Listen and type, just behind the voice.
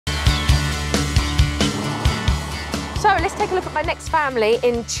let's take a look at my next family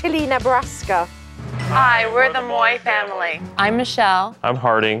in Chile, Nebraska. Hi, we're the Moy family. I'm Michelle. I'm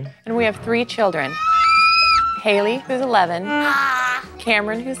Harding. And we have 3 children. Haley, who's 11,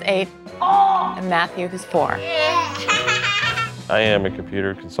 Cameron, who's 8, and Matthew, who's 4. I am a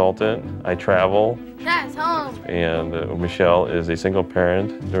computer consultant. I travel. Dad's home. And Michelle is a single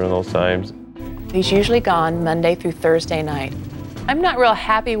parent during those times. He's usually gone Monday through Thursday night. I'm not real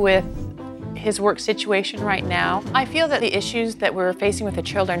happy with his work situation right now. I feel that the issues that we're facing with the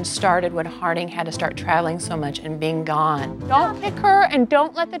children started when Harding had to start traveling so much and being gone. Don't pick her and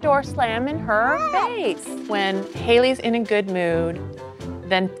don't let the door slam in her face. When Haley's in a good mood,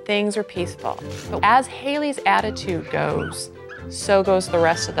 then things are peaceful. But as Haley's attitude goes, so goes the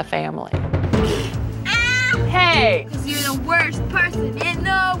rest of the family. Hey! Because you're the worst person in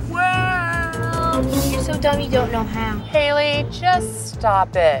the world. You're so dumb you don't know how. Haley, just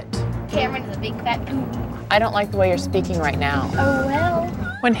stop it. Cameron's a big fat poop. I don't like the way you're speaking right now. Oh, well.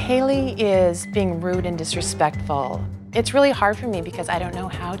 When Haley is being rude and disrespectful, it's really hard for me because I don't know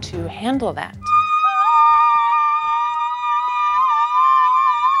how to handle that.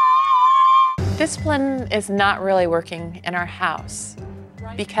 Discipline is not really working in our house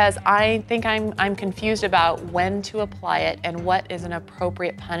because I think I'm confused about when to apply it and what is an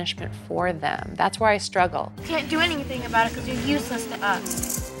appropriate punishment for them. That's where I struggle. You can't do anything about it because you're useless to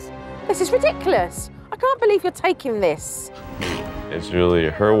us. This is ridiculous. I can't believe you're taking this. It's really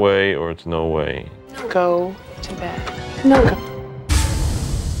her way or it's no way. Go to bed. No.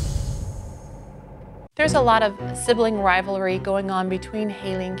 There's a lot of sibling rivalry going on between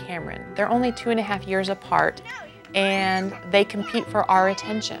Haley and Cameron. They're only 2.5 years apart, and they compete for our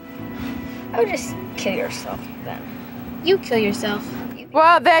attention. Oh, just kill yourself then. You kill yourself.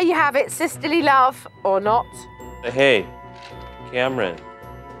 Well, there you have it, sisterly love, or not. Hey, Cameron,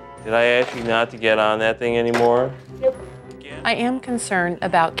 did I ask you not to get on that thing anymore? Nope. I am concerned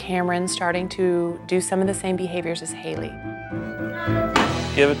about Cameron starting to do some of the same behaviors as Haley.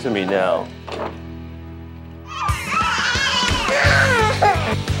 Give it to me now.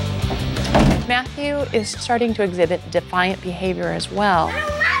 Matthew is starting to exhibit defiant behavior as well.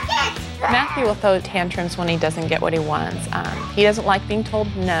 Matthew will throw tantrums when he doesn't get what he wants. He doesn't like being told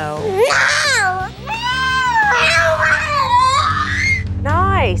no. No!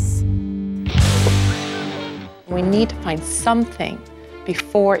 Nice. We need to find something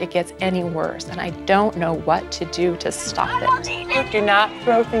before it gets any worse, and I don't know what to do to stop it. Do not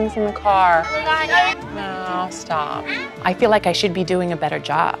throw things in the car. No, stop. I feel like I should be doing a better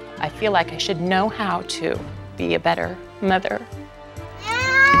job. I feel like I should know how to be a better mother.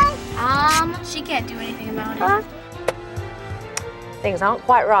 She can't do anything about it. Things aren't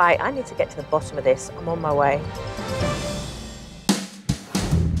quite right. I need to get to the bottom of this. I'm on my way.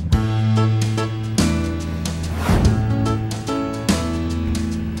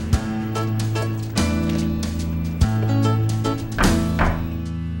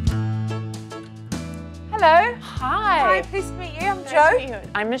 Hello. Hi. Hi, pleased to meet you. I'm Nice Jo. to meet you.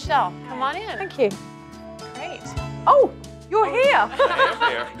 I'm Michelle. Come on in. Thank you. Great. Oh, you're here.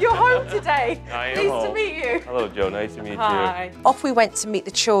 Here. You're home today. I am Pleased home. to meet you. Hello, Joe. Nice to meet Hi. Off we went to meet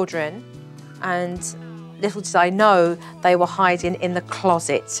the children, and little did I know they were hiding in the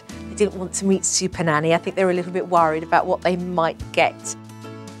closet. They didn't want to meet Supernanny. I think they were a little bit worried about what they might get.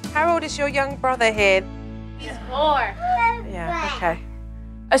 How old is your young brother here? He's 4. Yeah, okay.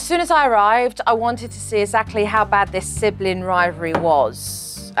 As soon as I arrived, I wanted to see exactly how bad this sibling rivalry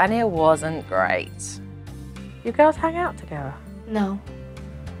was, and it wasn't great. You girls hang out together? No.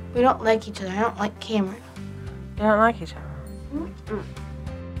 We don't like each other. I don't like Cameron. You don't like each other?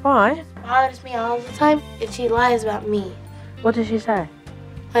 Why? It bothers me all the time if she lies about me. What did she say?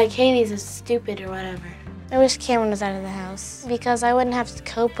 Like Haley's is stupid or whatever. I wish Cameron was out of the house because I wouldn't have to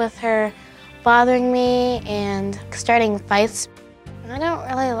cope with her bothering me and starting fights. I don't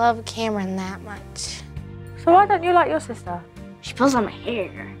really love Cameron that much. So why don't you like your sister? She pulls on my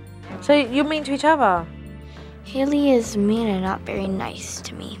hair. So you're mean to each other? Haley is mean and not very nice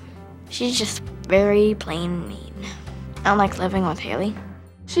to me. She's just very plain mean. I don't like living with Haley.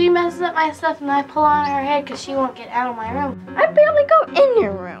 She messes up my stuff and I pull on her head because she won't get out of my room. I barely go in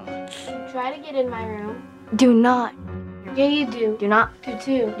your room. You try to get in my room. Do not. Yeah, you do. Do not. Do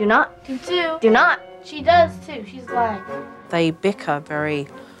too. Do not. Do too. Do not. She does too. She's lying. They bicker very,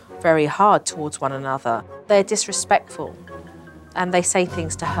 very hard towards one another. They're disrespectful and they say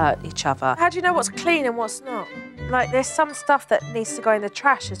things to hurt each other. How do you know what's clean and what's not? Like, there's some stuff that needs to go in the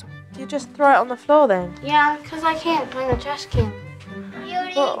trash. You just throw it on the floor then? Yeah, because I can't find the trash can.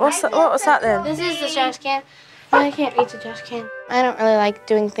 What was that then? This is the trash can. I can't reach the trash can. I don't really like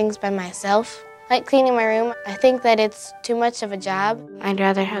doing things by myself. Like cleaning my room, I think that it's too much of a job. I'd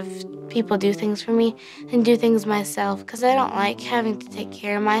rather have people do things for me than do things myself because I don't like having to take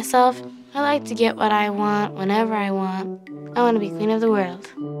care of myself. I like to get what I want whenever I want. I want to be queen of the world.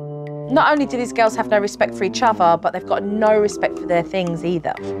 Not only do these girls have no respect for each other, but they've got no respect for their things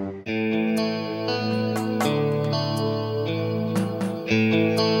either.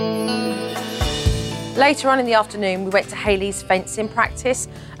 Later on in the afternoon, we went to Hayley's fencing practice,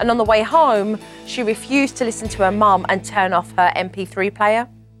 and on the way home, she refused to listen to her mum and turn off her MP3 player.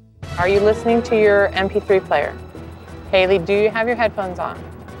 Are you listening to your MP3 player? Hayley, do you have your headphones on?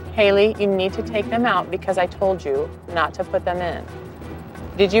 Hayley, you need to take them out because I told you not to put them in.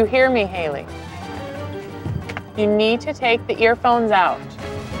 Did you hear me, Hayley? You need to take the earphones out.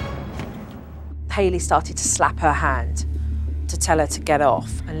 Hayley started to slap her hand to tell her to get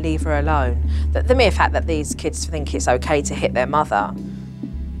off and leave her alone. The mere fact that these kids think it's okay to hit their mother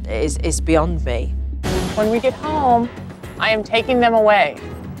is beyond me. When we get home, I am taking them away.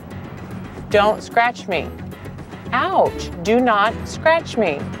 Don't scratch me. Ouch, do not scratch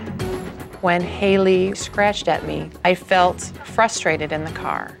me. When Hayley scratched at me, I felt frustrated in the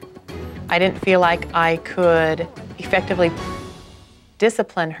car. I didn't feel like I could effectively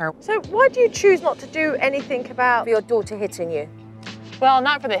discipline her. So why do you choose not to do anything about your daughter hitting you? Well,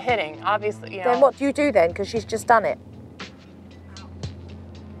 not for the hitting, obviously, you know. Then what do you do then? Because she's just done it.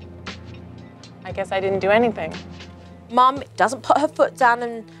 I guess I didn't do anything. Mum doesn't put her foot down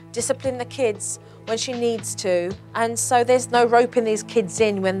and discipline the kids when she needs to, and so there's no roping these kids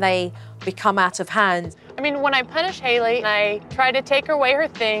in when they become out of hand. I mean, when I punish Hayley, I try to take away her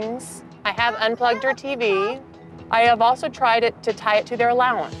things. I have unplugged her TV. I have also tried to tie it to their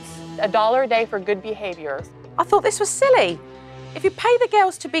allowance. $1 a day for good behavior. I thought this was silly. If you pay the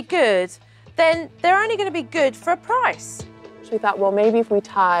girls to be good, then they're only going to be good for a price. We thought, well, maybe if we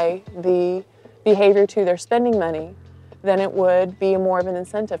tie the behavior to their spending money, then it would be more of an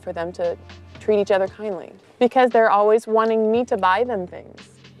incentive for them to treat each other kindly. Because they're always wanting me to buy them things.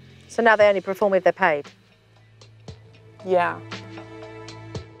 So now they only perform if they're paid? Yeah.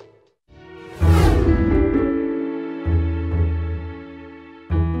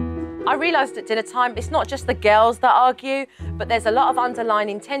 I realised at dinner time, it's not just the girls that argue, but there's a lot of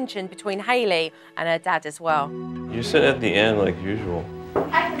underlying tension between Hayley and her dad as well. You sit at the end like usual.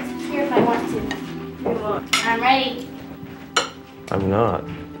 I can sit here if I want to. I'm ready. I'm not.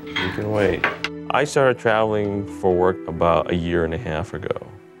 You can wait. I started traveling for work about 1.5 years ago.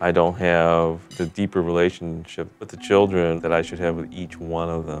 I don't have the deeper relationship with the children that I should have with each one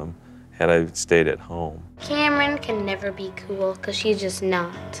of them had I stayed at home. Cameron can never be cool because she's just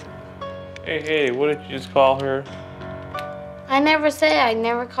not. Hey, what did you just call her? I never said I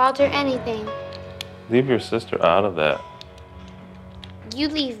never called her anything. Leave your sister out of that. You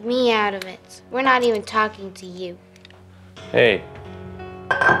leave me out of it. We're not even talking to you. Hey.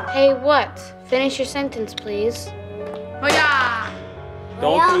 Hey, what? Finish your sentence, please. Oh yeah!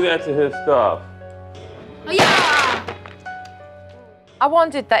 Don't do that to his stuff. Oh yeah! I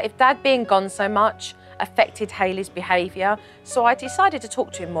wondered that if Dad being gone so much affected Hayley's behaviour, so I decided to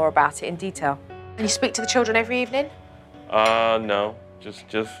talk to him more about it in detail. And you speak to the children every evening? No, just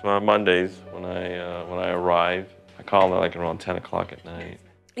Mondays when I arrive. I call them like around 10 o'clock at night.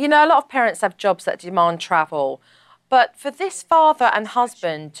 You know, a lot of parents have jobs that demand travel, but for this father and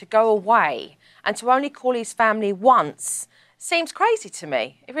husband to go away and to only call his family once seems crazy to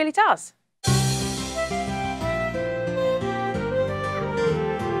me. It really does.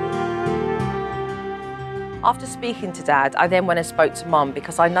 After speaking to Dad, I then went and spoke to Mum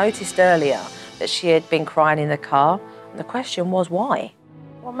because I noticed earlier that she had been crying in the car. And the question was, why?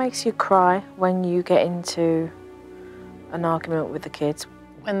 What makes you cry when you get into an argument with the kids?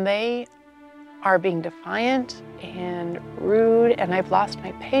 When they are being defiant and rude and I've lost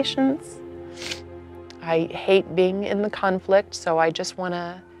my patience, I hate being in the conflict, so I just want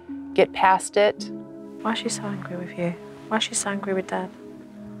to get past it. Why is she so angry with you? Why is she so angry with Dad?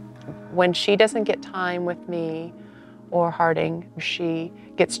 When she doesn't get time with me or Harding, she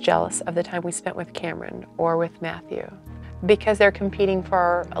gets jealous of the time we spent with Cameron or with Matthew because they're competing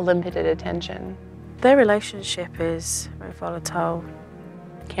for a limited attention. Their relationship is very volatile.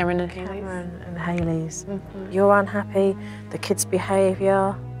 Cameron and Hayley's. Cameron and Hayley's. Mm-hmm. You're unhappy, the kids'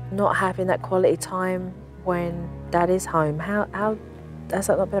 behaviour, not having that quality time when Dad is home. How has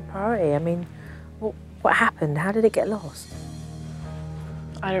that not been a priority? I mean, what happened? How did it get lost?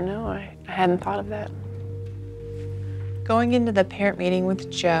 I don't know. I hadn't thought of that. Going into the parent meeting with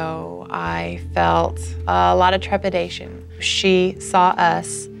Joe, I felt a lot of trepidation. She saw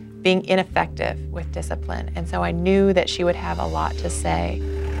us being ineffective with discipline, and so I knew that she would have a lot to say.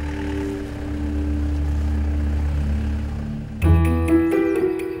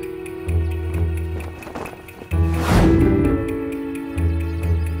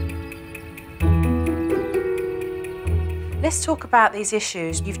 Let's talk about these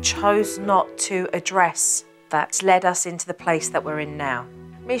issues you've chose not to address that's led us into the place that we're in now.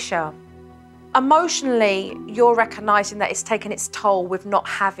 Michelle, emotionally, you're recognising that it's taken its toll with not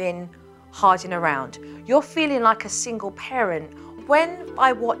having Harding around. You're feeling like a single parent. When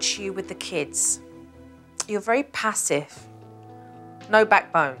I watch you with the kids, you're very passive, no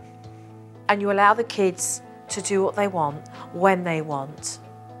backbone, and you allow the kids to do what they want, when they want.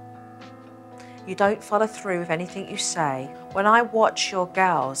 You don't follow through with anything you say. When I watch your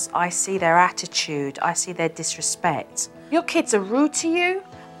girls, I see their attitude, I see their disrespect. Your kids are rude to you,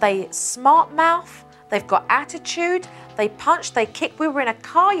 they smart mouth, they've got attitude, they punch, they kick. We were in a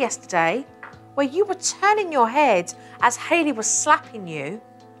car yesterday where you were turning your head as Hayley was slapping you,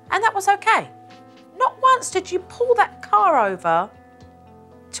 and that was okay. Not once did you pull that car over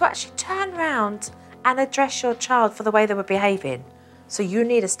to actually turn around and address your child for the way they were behaving. So you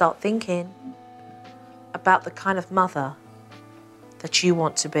need to start thinking about the kind of mother that you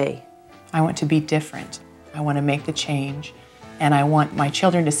want to be. I want to be different. I want to make the change, and I want my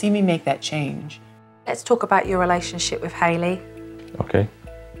children to see me make that change. Let's talk about your relationship with Hayley. Okay.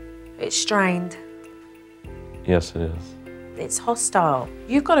 It's strained. Yes, it is. It's hostile.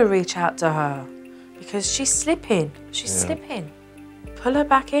 You've got to reach out to her because she's slipping. She's slipping. Pull her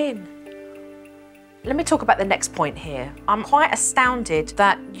back in. Let me talk about the next point here. I'm quite astounded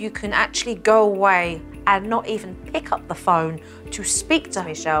that you can actually go away and not even pick up the phone to speak to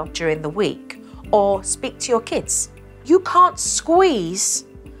Michelle during the week or speak to your kids. You can't squeeze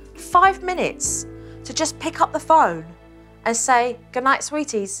 5 minutes to just pick up the phone and say, "Good night,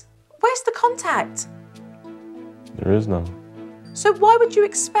 sweeties." Where's the contact? There is none. So why would you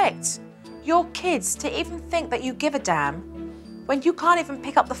expect your kids to even think that you give a damn when you can't even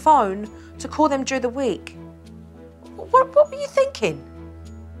pick up the phone to call them during the week? What were you thinking?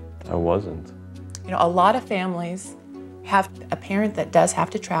 I wasn't. You know, a lot of families have a parent that does have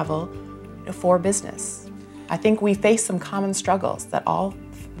to travel for business. I think we face some common struggles that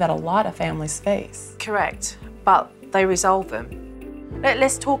a lot of families face. Correct, but they resolve them.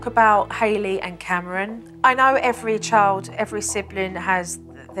 Let's talk about Hayley and Cameron. I know every child, every sibling has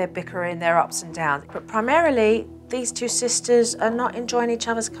their bickering, their ups and downs, but primarily these two sisters are not enjoying each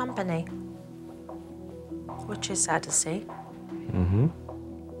other's company, which is sad to see. Mm-hmm.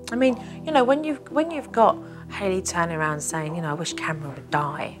 I mean, you know, when you've got Hayley turning around saying, you know, "I wish Cameron would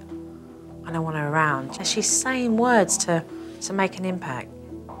die. I don't want her around." And she's saying words to make an impact,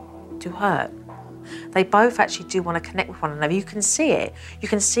 to hurt. They both actually do want to connect with one another. You can see it. You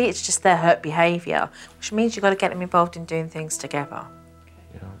can see it's just their hurt behaviour, which means you've got to get them involved in doing things together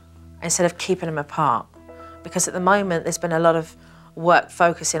instead of keeping them apart. Because at the moment, there's been a lot of work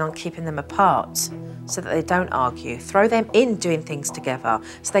focusing on keeping them apart so that they don't argue. Throw them in doing things together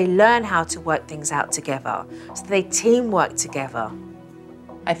so they learn how to work things out together, so they teamwork together.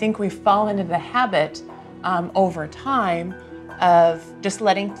 I think we've fallen into the habit over time of just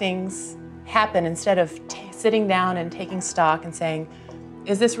letting things happen instead of sitting down and taking stock and saying,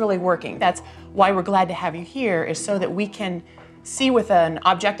 is this really working? That's why we're glad to have you here, is so that we can see with an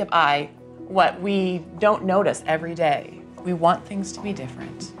objective eye what we don't notice every day. We want things to be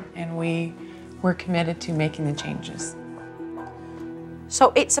different, and we're committed to making the changes.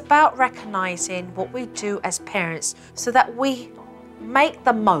 So it's about recognising what we do as parents so that we make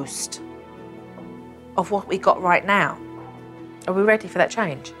the most of what we got right now. Are we ready for that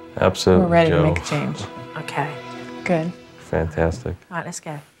change? Absolutely. We're ready to make a change. Okay. Good. Fantastic. All right, let's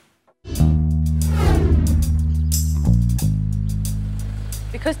go.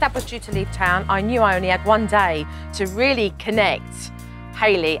 Because Dad was due to leave town, I knew I only had one day to really connect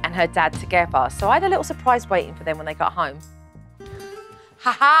Hayley and her dad together. So I had a little surprise waiting for them when they got home.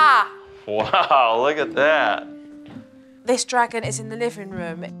 Ha-ha! Wow, look at that. This dragon is in the living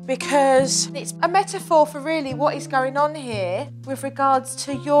room because it's a metaphor for really what is going on here with regards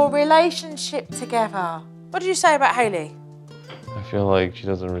to your relationship together. What did you say about Hayley? I feel like she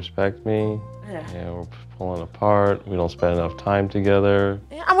doesn't respect me. Yeah, we're pulling apart. We don't spend enough time together.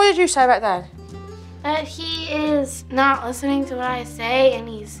 Yeah. And what did you say about Dad? That he is not listening to what I say and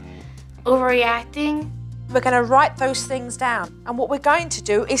he's overreacting. We're going to write those things down. And what we're going to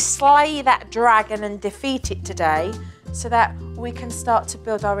do is slay that dragon and defeat it today so that we can start to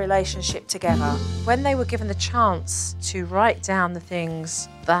build our relationship together. When they were given the chance to write down the things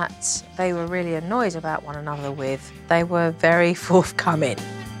that they were really annoyed about one another with, they were very forthcoming.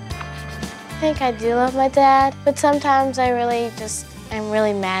 I think I do love my dad, but sometimes I'm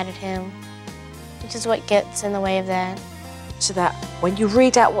really mad at him, which is what gets in the way of that. So that when you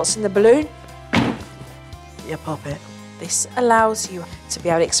read out what's in the balloon, you pop it. This allows you to be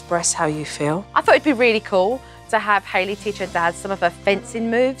able to express how you feel. I thought it'd be really cool to have Hayley teach her dad some of her fencing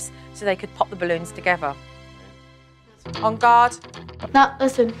moves so they could pop the balloons together. On guard. No,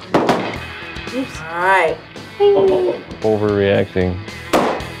 listen. Oops. All right. Overreacting.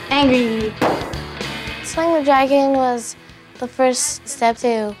 Angry. Slaying the dragon was the first step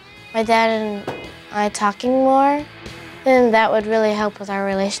to my dad and I talking more. Then that would really help with our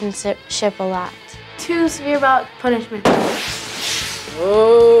relationship a lot. Too severe about punishment.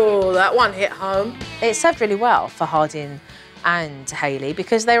 Oh, that one hit home. It served really well for Hardin and Hayley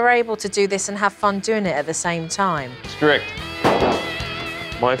because they were able to do this and have fun doing it at the same time. Strict.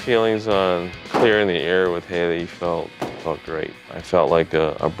 My feelings on clearing the air with Hayley felt great. I felt like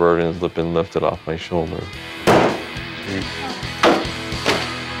a burden has been lifted off my shoulder.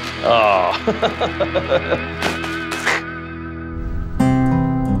 Oh.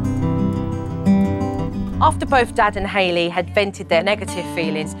 After both Dad and Hayley had vented their negative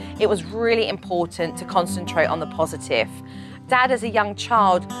feelings, it was really important to concentrate on the positive. Dad, as a young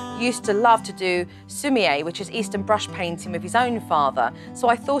child, used to love to do sumie, which is Eastern brush painting with his own father. So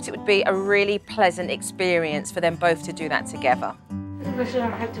I thought it would be a really pleasant experience for them both to do that together. I wish I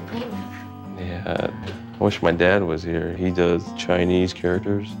don't have to paint. Yeah, I wish my dad was here. He does Chinese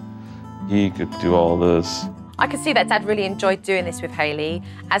characters. He could do all this. I could see that Dad really enjoyed doing this with Hayley,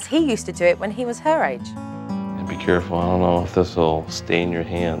 as he used to do it when he was her age. And be careful, I don't know if this will stain your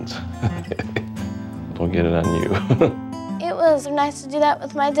hands. Don't get it on you. It was nice to do that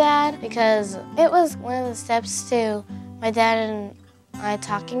with my dad because it was one of the steps to my dad and I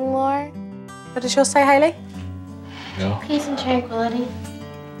talking more. What does yours say, Hayley? No. Peace and tranquility.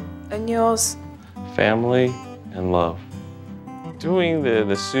 And yours? Family and love. Doing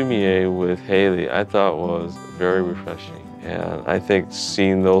the sumie with Hayley, I thought was very refreshing. And I think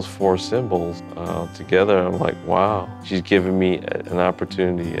seeing those four symbols together, I'm like, wow. She's giving me an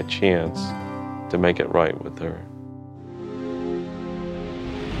opportunity, a chance to make it right with her.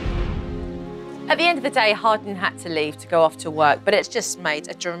 At the end of the day, Hardin had to leave to go off to work, but it's just made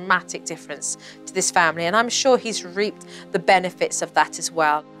a dramatic difference to this family, and I'm sure he's reaped the benefits of that as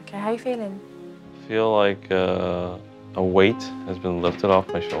well. Okay, how are you feeling? I feel like a weight has been lifted off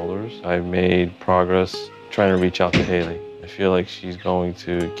my shoulders. I've made progress trying to reach out to Hayley. I feel like she's going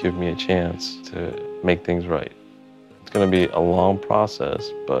to give me a chance to make things right. It's going to be a long process,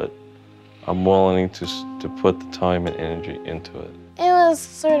 but I'm willing to put the time and energy into it. It was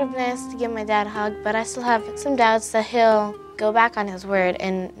sort of nice to give my dad a hug, but I still have some doubts that he'll go back on his word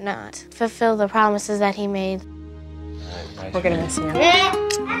and not fulfill the promises that he made. We're gonna miss you.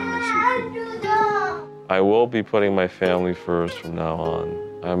 I will be putting my family first from now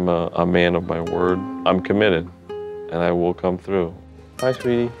on. I'm a man of my word. I'm committed, and I will come through. Bye,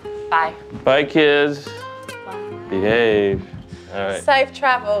 sweetie. Bye. Bye, kids. Bye. Behave. All right. Safe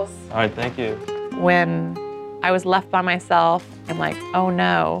travels. All right, thank you. When I was left by myself, I'm like, oh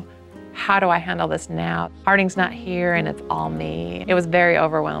no, how do I handle this now? Harding's not here and it's all me. It was very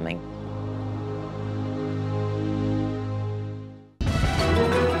overwhelming.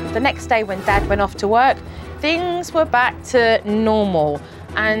 The next day when Dad went off to work, things were back to normal.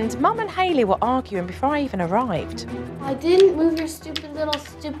 And Mum and Hayley were arguing before I even arrived. I didn't move your stupid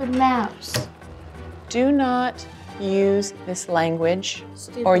mouse. Do not use this language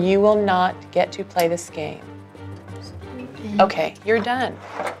Stupid. or you will not get to play this game. Okay, you're done.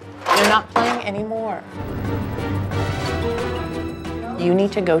 You're not playing anymore. You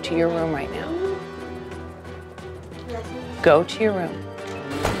need to go to your room right now. Go to your room.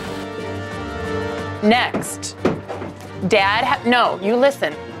 Next. No, you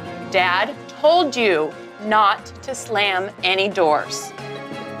listen. Dad told you not to slam any doors.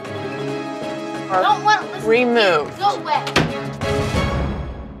 Don't want to listen. Removed. Go away.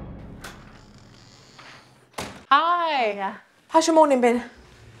 Hi. Yeah. How's your morning been?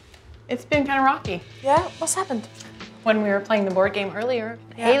 It's been kind of rocky. Yeah? What's happened? When we were playing the board game earlier,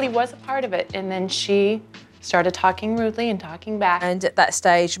 Hayley was a part of it, and then she started talking rudely and talking back. And at that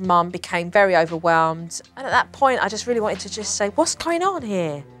stage, Mum became very overwhelmed. And at that point, I just really wanted to just say, what's going on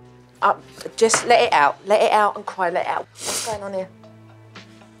here? Just let it out and cry, let it out. What's going on here?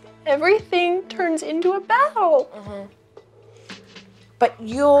 Everything turns into a battle. But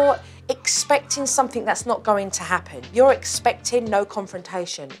you're expecting something that's not going to happen. You're expecting no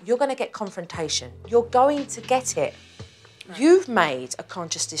confrontation. You're going to get confrontation. You're going to get it. Right. You've made a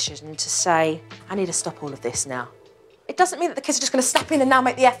conscious decision to say, I need to stop all of this now. It doesn't mean that the kids are just going to step in and now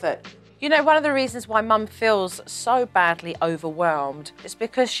make the effort. You know, one of the reasons why Mum feels so badly overwhelmed is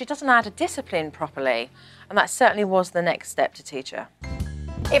because she doesn't know how to discipline properly. And that certainly was the next step to teach her.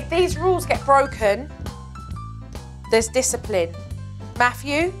 If these rules get broken, there's discipline.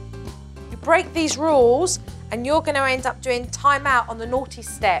 Matthew, you break these rules and you're going to end up doing time out on the naughty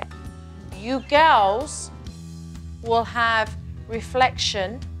step. You girls will have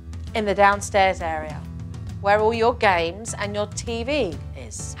reflection in the downstairs area, where all your games and your TV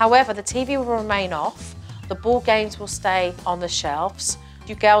is. However, the TV will remain off, the ball games will stay on the shelves.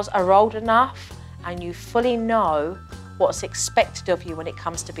 You girls are old enough and you fully know what's expected of you when it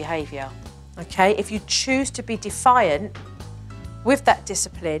comes to behaviour. Okay, if you choose to be defiant with that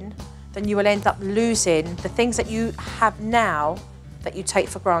discipline, then you will end up losing the things that you have now that you take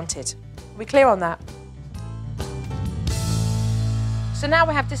for granted. Are we clear on that? So now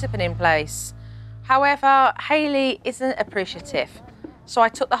we have discipline in place. However, Hayley isn't appreciative. So I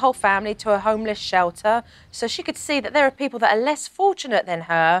took the whole family to a homeless shelter so she could see that there are people that are less fortunate than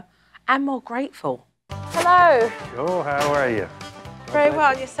her and more grateful. Hello. Oh, how are you? Very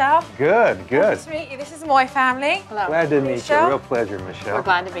well, yourself? Good, good. Nice to meet you. This is my family. Hello. Glad to meet you. Michelle? Real pleasure, Michelle. We're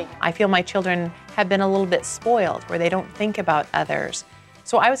glad to be. I feel my children have been a little bit spoiled where they don't think about others.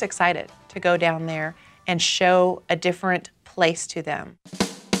 So I was excited to go down there and show a different place to them.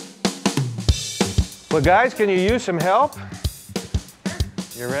 Well, guys, can you use some help?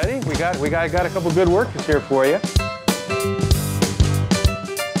 You ready? We got a couple good workers here for you.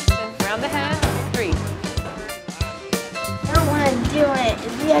 Around the head, 3. I don't want to do it.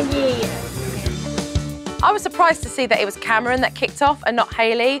 It's yucky. I was surprised to see that it was Cameron that kicked off and not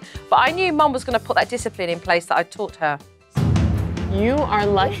Hayley, but I knew Mum was going to put that discipline in place that I taught her. You are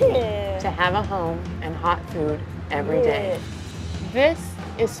lucky to have a home and hot food every day. This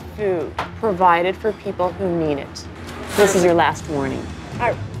is food provided for people who need it. This is your last warning.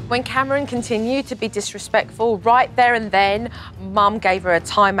 When Cameron continued to be disrespectful, right there and then, Mum gave her a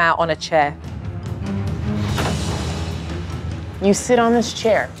timeout on a chair. You sit on this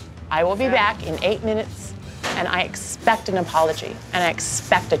chair. I will be back in 8 minutes, and I expect an apology, and I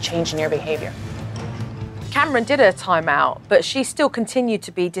expect a change in your behavior. Cameron did a timeout, but she still continued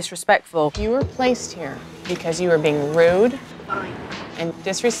to be disrespectful. You were placed here because you were being rude and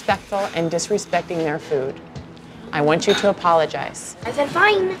disrespectful and disrespecting their food. I want you to apologize. I said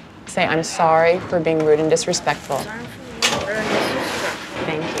fine. Say, I'm sorry for being rude and disrespectful.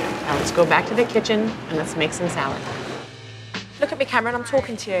 Thank you. Now let's go back to the kitchen and let's make some salad. Look at me, Cameron, I'm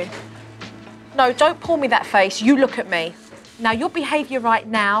talking to you. No, don't pull me that face, you look at me. Now, your behaviour right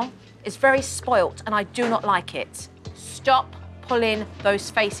now is very spoilt and I do not like it. Stop pulling those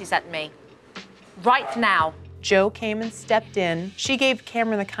faces at me. Right now. Jo came and stepped in. She gave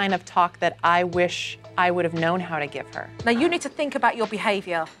Cameron the kind of talk that I wish I would have known how to give her. Now, you need to think about your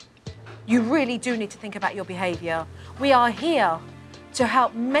behaviour. You really do need to think about your behaviour. We are here to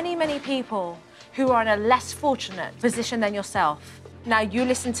help many, many people who are in a less fortunate position than yourself. Now, you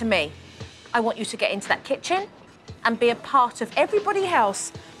listen to me. I want you to get into that kitchen and be a part of everybody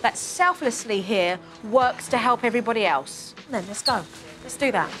else that selflessly here works to help everybody else. Then let's go. Let's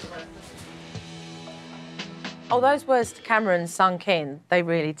do that. Oh, those words to Cameron sunk in. They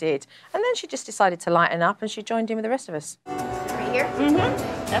really did. And then she just decided to lighten up and she joined in with the rest of us. Right here? Mm-hmm.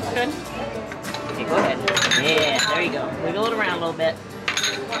 That's good. Okay, go ahead. Yeah, there you go. Wiggle it around a little bit.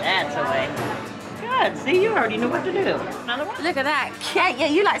 That's the way. Good. See, you already knew what to do. Another one? Look at that cake. Yeah,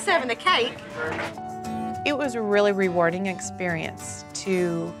 you like serving the cake. It was a really rewarding experience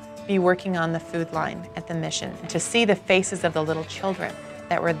to be working on the food line at the mission, to see the faces of the little children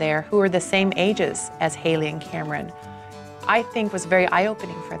that were there who were the same ages as Hayley and Cameron, I think was very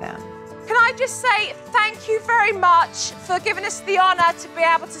eye-opening for them. Can I just say thank you very much for giving us the honour to be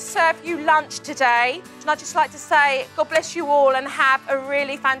able to serve you lunch today. And I'd just like to say God bless you all and have a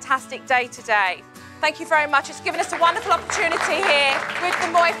really fantastic day today. Thank you very much. It's given us a wonderful opportunity here with the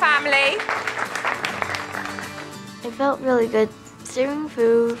Moy family. It felt really good. Serving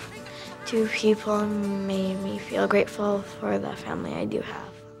food to people made me feel grateful for the family I do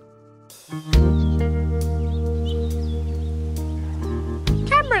have.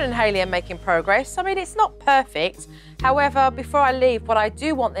 Cameron and Hayley are making progress. I mean, it's not perfect. However, before I leave, what I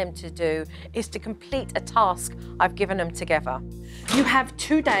do want them to do is to complete a task I've given them together. You have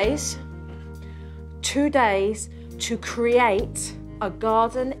 2 days to create a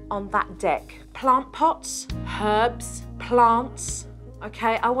garden on that deck. Plant pots, herbs, plants,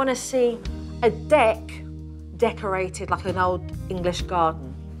 okay? I want to see a deck decorated like an old English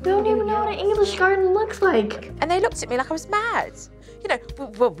garden. We don't even know what an English garden looks like. And they looked at me like I was mad. You know,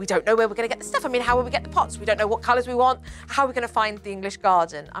 we don't know where we're going to get the stuff. I mean, how will we get the pots? We don't know what colours we want. How are we going to find the English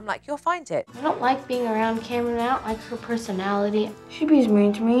garden? I'm like, you'll find it. I don't like being around Cameron. I don't like her personality. She be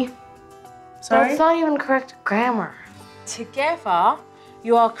mean to me. Sorry? That's not even correct grammar. Together,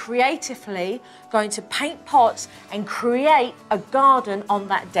 you are creatively going to paint pots and create a garden on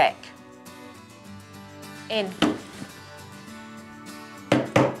that deck. In.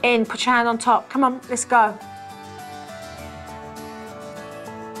 In, put your hand on top. Come on, let's go.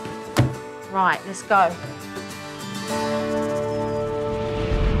 Right, let's go.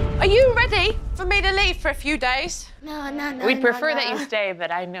 Are you ready for me to leave for a few days? No. We'd prefer that you stay,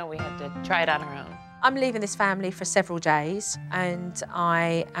 but I know we have to try it on our own. I'm leaving this family for several days, and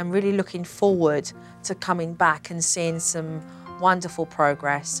I am really looking forward to coming back and seeing some wonderful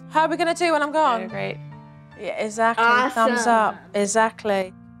progress. How are we going to do when I'm gone? Great. Yeah, exactly. Awesome. Thumbs up.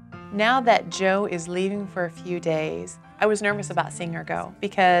 Exactly. Now that Joe is leaving for a few days, I was nervous about seeing her go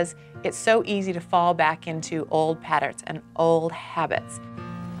because it's so easy to fall back into old patterns and old habits.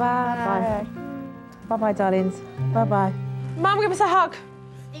 Bye-bye. Bye-bye, darlings. Bye-bye. Mum, give us a hug.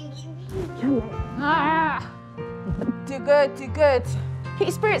 Do good, do good. Keep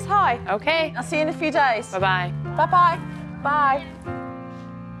your spirits high. Okay. I'll see you in a few days. Bye-bye. Bye-bye. Bye.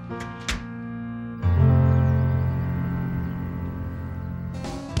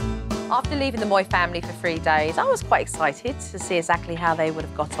 After leaving the Moy family for 3 days, I was quite excited to see exactly how they would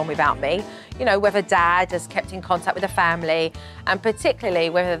have got on without me. You know, whether Dad has kept in contact with the family, and particularly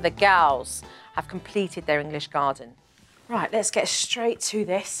whether the girls have completed their English garden. Right, let's get straight to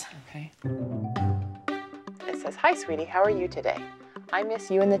this. Okay. It says, "Hi, sweetie, how are you today? I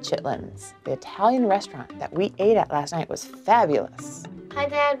miss you and the Chitlins. The Italian restaurant that we ate at last night was fabulous." Hi,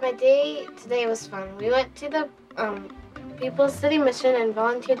 Dad. My day today was fun. We went to the People's City Mission and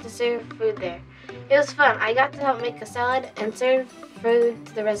volunteered to serve food there. It was fun. I got to help make a salad and serve food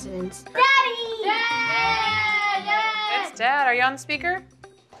to the residents. Daddy! Dad! It's Dad. Are you on the speaker?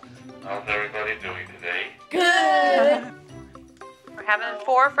 How's everybody doing today? Good! We're having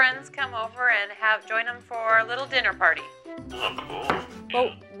 4 friends come over and join them for a little dinner party. Oh, cool.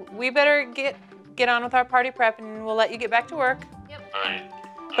 Well, we better get on with our party prep and we'll let you get back to work. Right.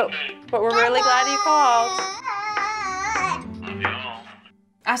 But we're really glad you called. Love you all.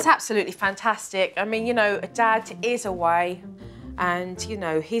 That's absolutely fantastic. I mean, you know, Dad is away and, you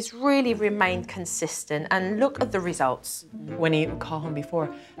know, he's really remained consistent, and look at the results. When he would call home before,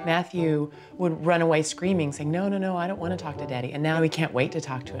 Matthew would run away screaming, saying, no, I don't want to talk to Daddy. And now he can't wait to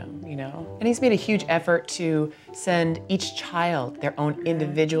talk to him, you know? And he's made a huge effort to send each child their own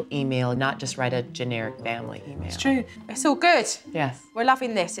individual email, not just write a generic family email. It's true. It's all good. Yes. We're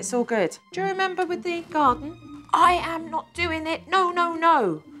loving this. It's all good. Do you remember with the garden? I am not doing it. No.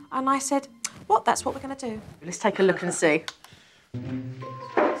 And I said, what? That's what we're going to do. Let's take a look and see.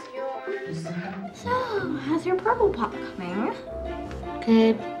 What's yours? So, how's your purple pop coming?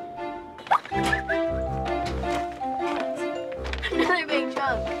 Good. Another big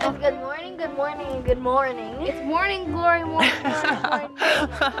chunk. It's good morning, good morning, good morning. It's morning glory, morning glory,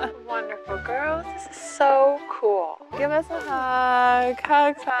 morning. Wonderful, girls. This is so cool. Give us a hug.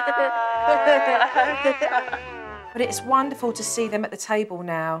 Hugs. But it's wonderful to see them at the table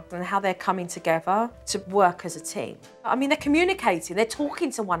now and how they're coming together to work as a team. I mean, they're communicating, they're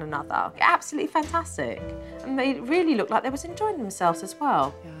talking to one another. Absolutely fantastic. And they really look like they was enjoying themselves as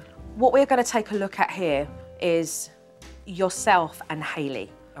well. Yeah. What we're going to take a look at here is yourself and Hayley,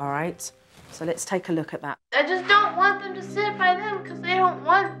 all right? So let's take a look at that. I just don't want them to sit by them because they don't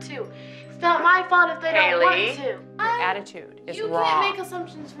want to. It's not my fault if they don't want to. Your attitude is You wrong. can't make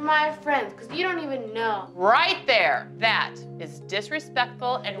assumptions from my friends because you don't even know. Right there. That is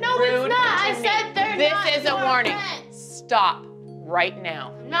disrespectful and No, rude it's not. to I me. said they're this not is a your warning. friends. Stop right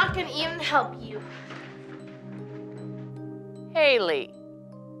now. I'm not gonna even help you. Hayley,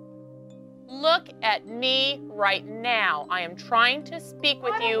 look at me right now. I am trying to speak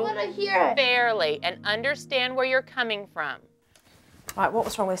with I don't you want to hear it. fairly and understand where you're coming from. All right, what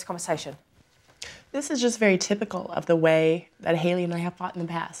was wrong with this conversation? This is just very typical of the way that Hayley and I have fought in the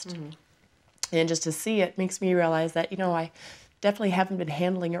past. Mm-hmm. And just to see it makes me realize that, you know, I definitely haven't been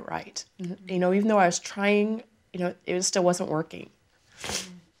handling it right. You know, even though I was trying, you know, it still wasn't working.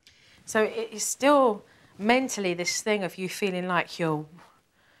 So it's still mentally this thing of you feeling like you're,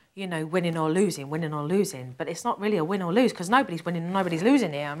 you know, winning or losing, but it's not really a win or lose because nobody's winning and nobody's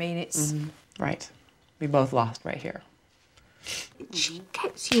losing here. I mean, it's... Right. We both lost right here. She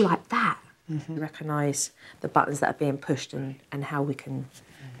gets you like that. Recognise the buttons that are being pushed and how we can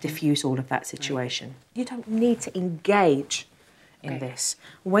diffuse all of that situation. You don't need to engage in this.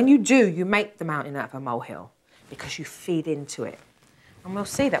 When you do, you make the mountain out of a molehill because you feed into it. And we'll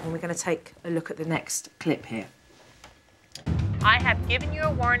see that when we're going to take a look at the next clip here. I have given you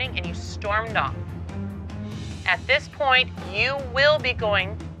a warning and you stormed off. At this point, you will be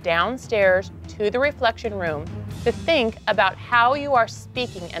going downstairs to the reflection room to think about how you are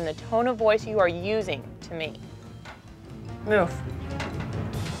speaking and the tone of voice you are using to me. Move.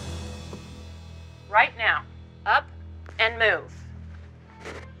 right now. Up and move.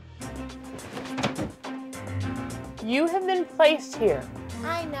 You have been placed here.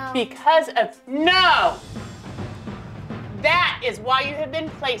 I know. Because of no! That is why you have been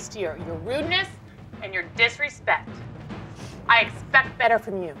placed here. Your rudeness and your disrespect. I expect better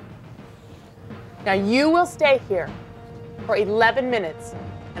from you. Now you will stay here for 11 minutes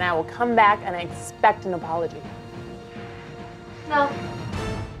and I will come back and I expect an apology. No.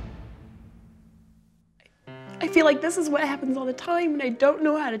 I feel like this is what happens all the time and I don't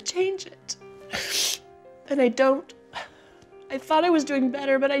know how to change it. And I don't. I thought I was doing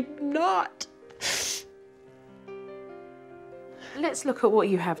better, but I'm not. Let's look at what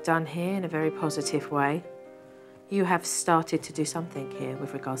you have done here in a very positive way. You have started to do something here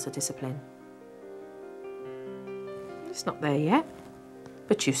with regards to discipline. It's not there yet,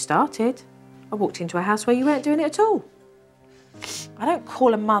 but you started. I walked into a house where you weren't doing it at all. I don't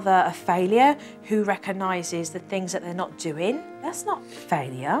call a mother a failure who recognises the things that they're not doing. That's not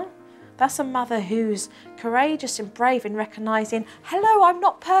failure. That's a mother who's courageous and brave in recognising, hello, I'm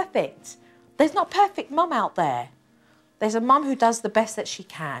not perfect. There's not perfect mum out there. There's a mum who does the best that she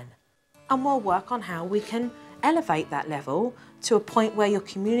can. And we'll work on how we can elevate that level to a point where you're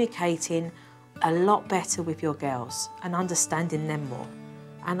communicating a lot better with your girls and understanding them more.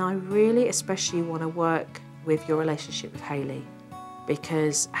 And I really especially want to work with your relationship with Hayley,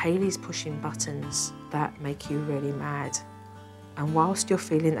 because Hayley's pushing buttons that make you really mad. And whilst you're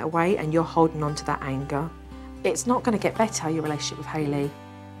feeling that way and you're holding on to that anger, it's not going to get better, your relationship with Hayley,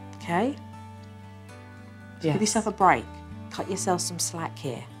 okay? Yes. Give yourself a break. Cut yourself some slack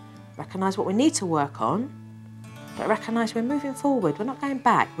here. Recognise what we need to work on, but recognise we're moving forward. We're not going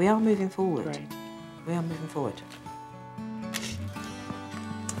back, we are moving forward. Right. We are moving forward.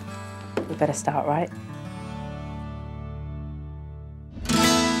 We better start, right?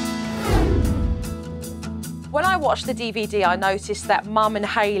 When I watched the DVD, I noticed that Mum and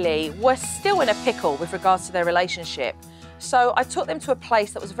Hayley were still in a pickle with regards to their relationship. So I took them to a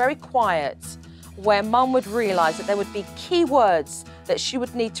place that was very quiet, where Mum would realise that there would be key words that she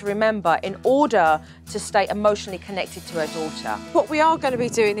would need to remember in order to stay emotionally connected to her daughter. What we are going to be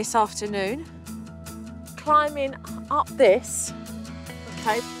doing this afternoon, climbing up this,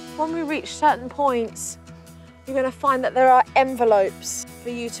 okay? When we reach certain points, you're going to find that there are envelopes for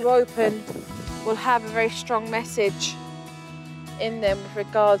you to open. Will have a very strong message in them with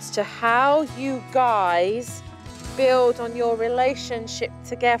regards to how you guys build on your relationship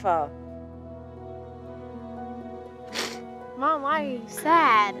together. Mom, why are you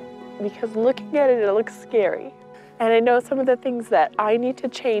sad? Because looking at it, it looks scary. And I know some of the things that I need to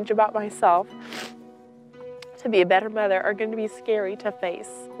change about myself to be a better mother are going to be scary to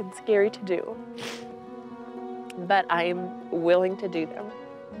face and scary to do. But I'm willing to do them.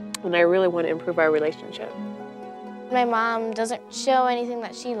 And I really want to improve our relationship. My mom doesn't show anything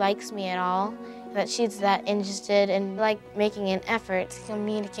that she likes me at all, that she's that interested in making an effort to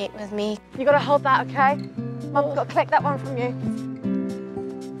communicate with me. You got to hold that, okay? Mum's got to collect that one from you.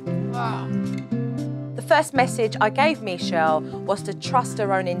 Wow. The first message I gave Michelle was to trust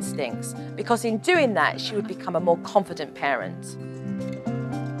her own instincts, because in doing that, she would become a more confident parent.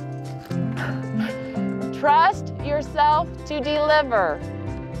 Trust yourself to deliver.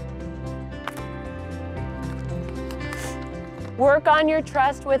 Work on your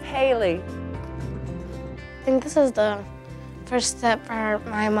trust with Hayley. I think this is the first step for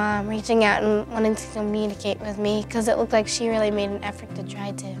my mom reaching out and wanting to communicate with me, because it looked like she really made an effort to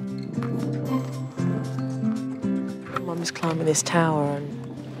try to. Mum's climbing this tower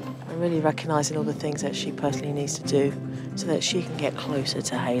and really recognising all the things that she personally needs to do so that she can get closer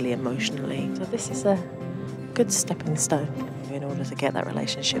to Hayley emotionally. So this is a good stepping stone in order to get that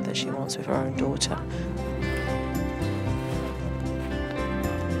relationship that she wants with her own daughter.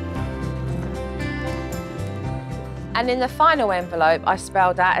 And in the final envelope, I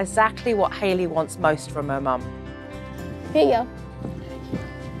spelled out exactly what Hayley wants most from her mum. Here you go.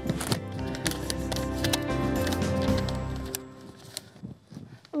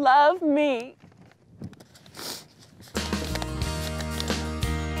 Love me.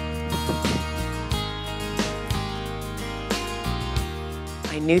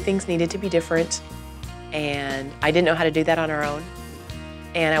 I knew things needed to be different, and I didn't know how to do that on our own.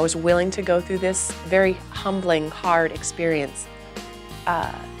 And I was willing to go through this very humbling, hard experience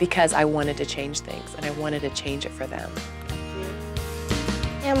because I wanted to change things, and I wanted to change it for them.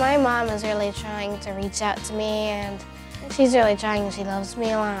 Yeah, my mom is really trying to reach out to me, and she's really trying. She loves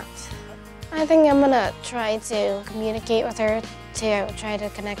me a lot. I think I'm gonna try to communicate with her, to try to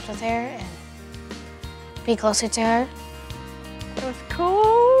connect with her and be closer to her. That was cool.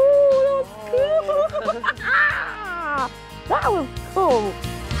 That was cool. That was cool.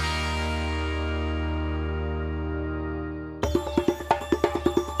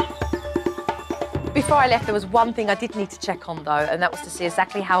 Before I left, there was one thing I did need to check on, though, and that was to see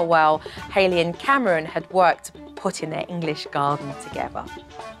exactly how well Hayley and Cameron had worked to put in their English garden together.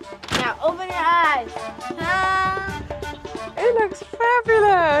 Now open your eyes. It looks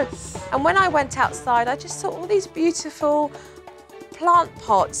fabulous. And when I went outside, I just saw all these beautiful plant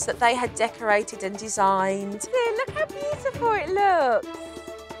pots that they had decorated and designed. Look how beautiful it looks.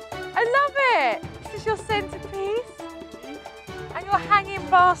 I love it. This is your centerpiece. And your hanging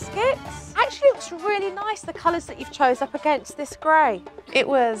baskets. Actually, it looks really nice, the colours that you've chose up against this grey. It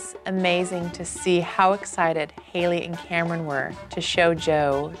was amazing to see how excited Hayley and Cameron were to show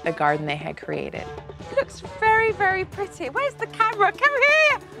Joe the garden they had created. It looks very, very pretty. Where's the camera? Come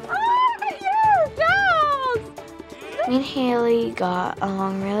here. Oh, look at you, girls. Me and Hayley got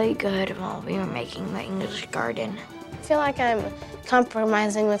along really good while we were making the English garden. I feel like I'm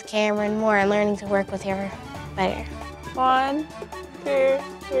compromising with Cameron more and learning to work with her better. 1, 2,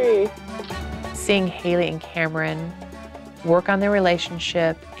 3. Seeing Hayley and Cameron work on their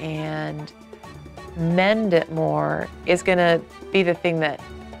relationship and mend it more is gonna be the thing that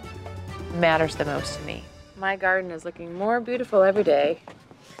matters the most to me. My garden is looking more beautiful every day.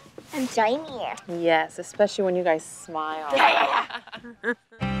 And shinier. Yes, especially when you guys smile.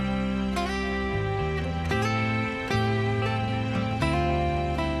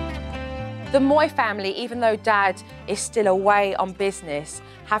 The Moy family, even though Dad is still away on business,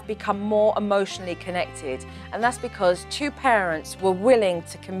 have become more emotionally connected. And that's because two parents were willing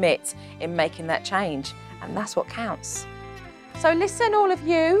to commit in making that change. And that's what counts. So listen, all of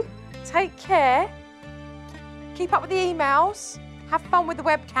you, take care. Keep up with the emails. Have fun with the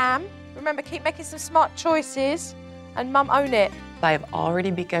webcam. Remember, keep making some smart choices. And Mum, own it. I have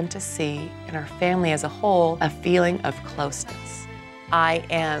already begun to see in our family as a whole a feeling of closeness. I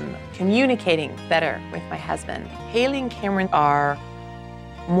am communicating better with my husband. Hayley and Cameron are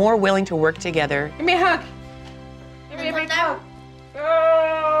more willing to work together. Give me a hug. Give me a big hug.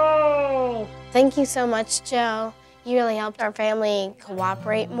 Oh! Thank you so much, Joe. You really helped our family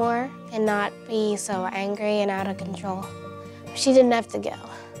cooperate more and not be so angry and out of control. She didn't have to go.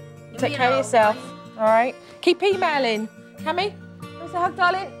 Take care of yourself, all right? Keep emailing. Cammy, where's the hug,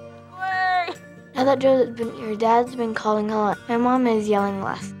 darling? Now that your dad's been calling a lot, my mom is yelling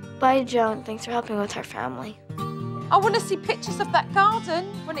less. Bye, Joe, and thanks for helping with our family. I want to see pictures of that garden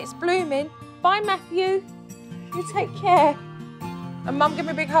when it's blooming. Bye, Matthew. You take care. And Mum, give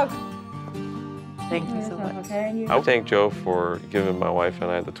me a big hug. Thank you so much. I thank Joe for giving my wife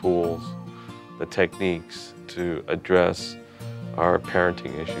and I the tools, the techniques to address our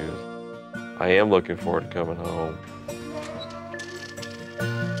parenting issues. I am looking forward to coming home.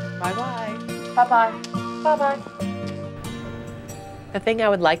 Bye-bye. Bye-bye. Bye-bye. The thing I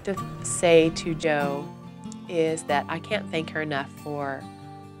would like to say to Joe is that I can't thank her enough for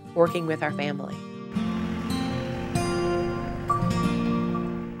working with our family.